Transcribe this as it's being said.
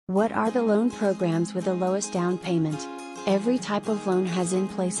What are the loan programs with the lowest down payment? Every type of loan has in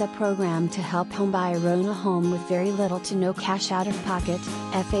place a program to help homebuyer own a home with very little to no cash out of pocket.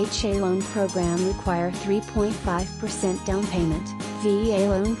 FHA loan program require 3.5% down payment. VA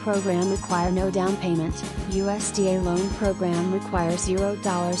loan program require no down payment. USDA loan program requires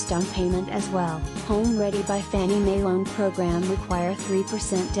 $0 down payment as well. Home Ready by Fannie Mae loan program require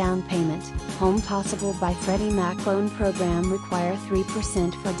 3% down payment. Home Possible by Freddie Mac loan program require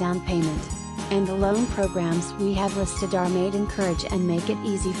 3% for down payment. And the loan programs we have listed are made encourage and make it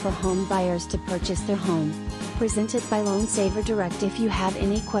easy for home buyers to purchase their home. Presented by Loan Saver Direct. If you have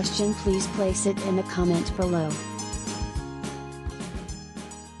any question, please place it in the comment below.